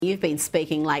You've been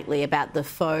speaking lately about the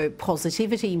faux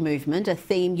positivity movement, a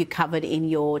theme you covered in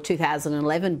your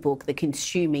 2011 book, The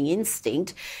Consuming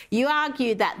Instinct. You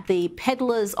argue that the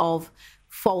peddlers of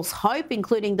false hope,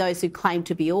 including those who claim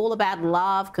to be all about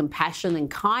love, compassion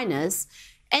and kindness,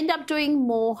 end up doing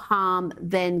more harm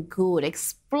than good.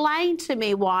 Explain to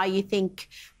me why you think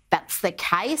that's the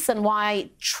case and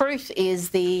why truth is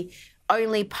the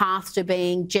only path to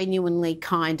being genuinely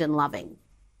kind and loving.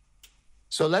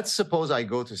 So let's suppose I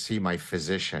go to see my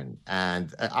physician,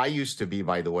 and I used to be,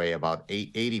 by the way, about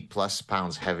 80 plus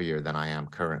pounds heavier than I am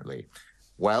currently.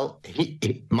 Well,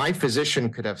 my physician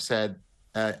could have said,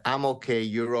 I'm okay,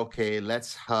 you're okay,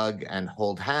 let's hug and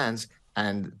hold hands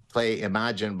and play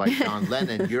Imagine by John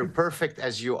Lennon. You're perfect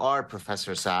as you are,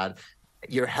 Professor Saad.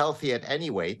 You're healthy at any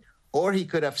weight. Or he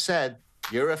could have said,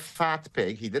 you're a fat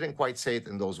pig. He didn't quite say it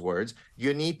in those words.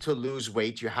 You need to lose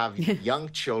weight. You have young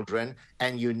children,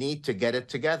 and you need to get it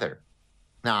together.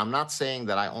 Now, I'm not saying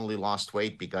that I only lost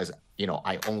weight because,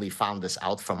 I only found this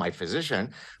out from my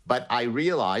physician, but I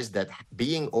realized that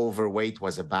being overweight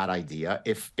was a bad idea.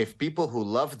 If people who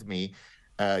loved me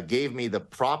gave me the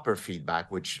proper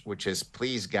feedback, which is,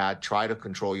 please, God, try to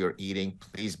control your eating,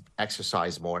 please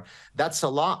exercise more. That's a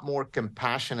lot more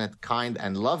compassionate, kind,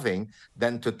 and loving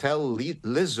than to tell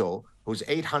Lizzo, who's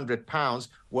 800 pounds,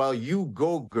 well, you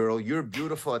go, girl, you're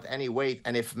beautiful at any weight.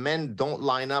 And if men don't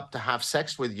line up to have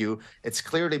sex with you, it's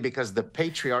clearly because the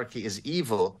patriarchy is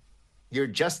evil. You're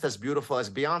just as beautiful as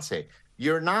Beyonce.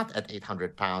 You're not at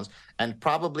 800 pounds. And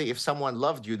probably if someone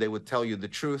loved you, they would tell you the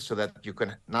truth so that you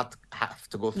can not have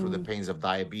to go through the pains of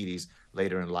diabetes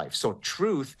later in life. So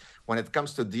truth, when it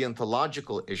comes to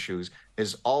deontological issues,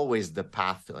 is always the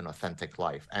path to an authentic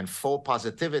life. And faux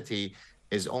positivity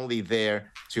is only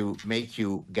there to make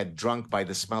you get drunk by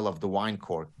the smell of the wine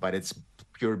cork, but it's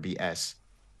pure BS.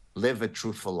 Live a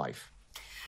truthful life.